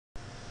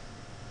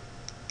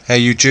Hey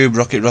YouTube,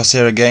 Rocket Ross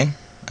here again.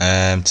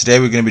 Today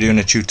we're going to be doing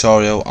a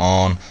tutorial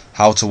on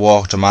how to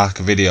watermark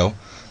a video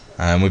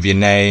with your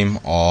name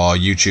or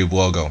YouTube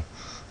logo.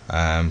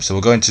 So we're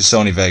going to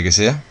Sony Vegas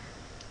here.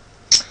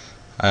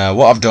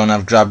 What I've done,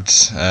 I've grabbed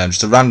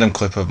just a random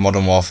clip of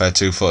Modern Warfare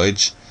 2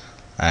 footage.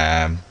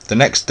 The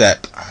next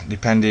step,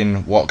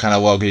 depending what kind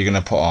of logo you're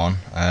going to put on,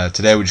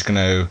 today we're just going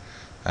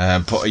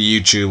to put a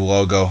YouTube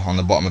logo on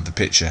the bottom of the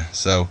picture.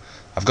 So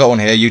I've got one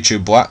here,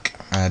 YouTube Black.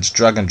 Just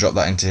drag and drop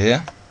that into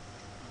here.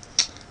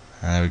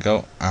 There we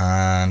go,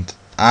 and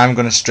I'm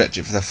going to stretch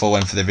it for the full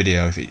length of the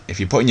video. If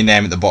you're putting your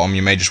name at the bottom,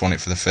 you may just want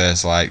it for the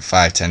first like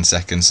 5-10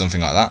 seconds,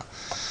 something like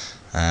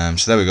that.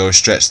 So there we go, we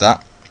stretch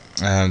that.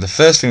 The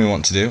first thing we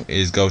want to do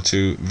is go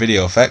to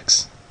Video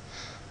Effects,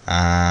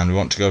 and we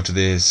want to go to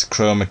this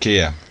chroma key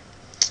here.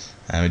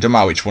 It doesn't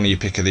matter which one you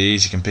pick of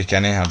these, you can pick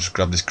any. I'll just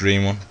grab this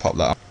green one, pop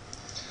that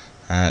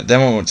on. Then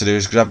what we want to do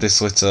is grab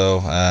this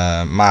little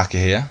marker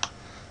here,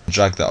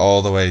 drag that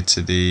all the way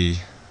to the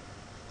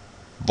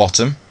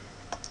bottom,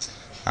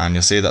 and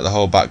you'll see that the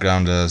whole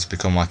background has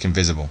become like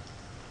invisible.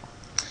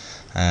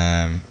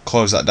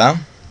 Close that down.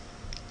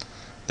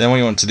 Then what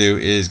you want to do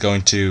is go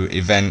into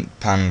Event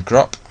Pan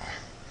Crop,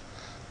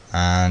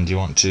 and you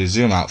want to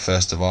zoom out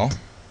first of all.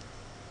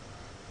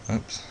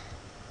 Oops.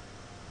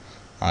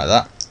 Like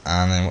that.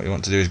 And then what you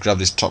want to do is grab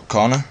this top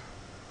corner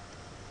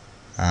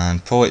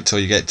and pull it till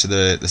you get to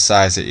the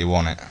size that you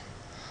want it.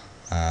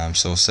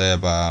 So we'll say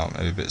about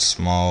maybe a bit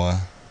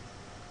smaller.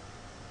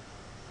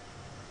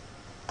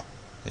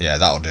 Yeah,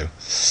 that'll do.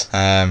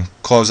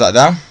 Close that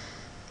down,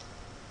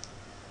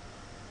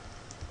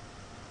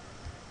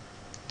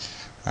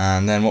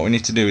 and then what we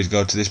need to do is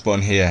go to this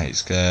button here.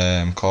 It's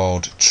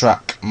called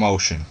Track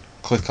Motion.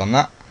 Click on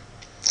that.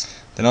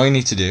 Then all you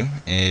need to do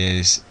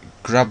is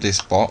grab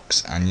this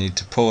box and you need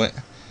to pull it.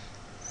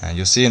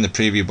 You'll see in the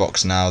preview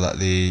box now that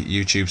the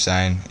YouTube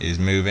sign is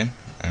moving,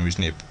 and we just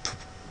need to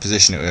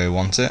position it where we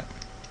want it.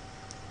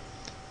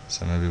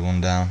 So maybe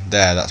one down.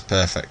 There, that's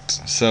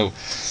perfect. So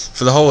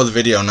for the whole of the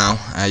video now,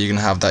 you're going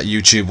to have that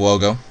YouTube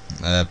logo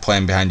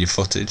playing behind your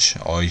footage,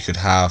 or you could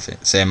have,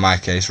 say in my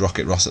case,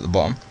 Rocket Ross at the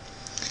bottom.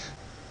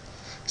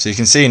 So you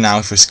can see now,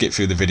 if we skip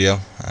through the video,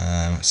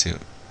 let's see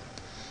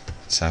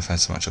if I find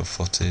some actual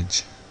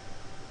footage.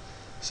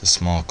 It's a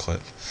small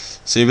clip.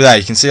 So you'll be there,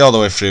 you can see all the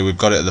way through, we've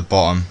got it at the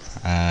bottom,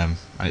 and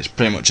it's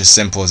pretty much as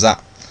simple as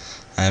that.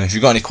 If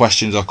you've got any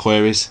questions or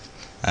queries,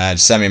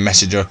 just send me a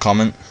message or a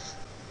comment.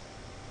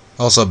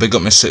 Also, big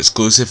up Mr.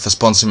 Exclusive for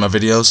sponsoring my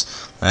videos.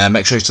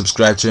 Make sure you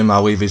subscribe to him.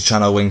 I'll leave his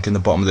channel link in the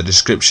bottom of the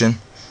description.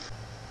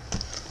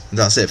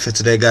 That's it for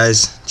today,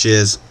 guys.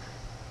 Cheers.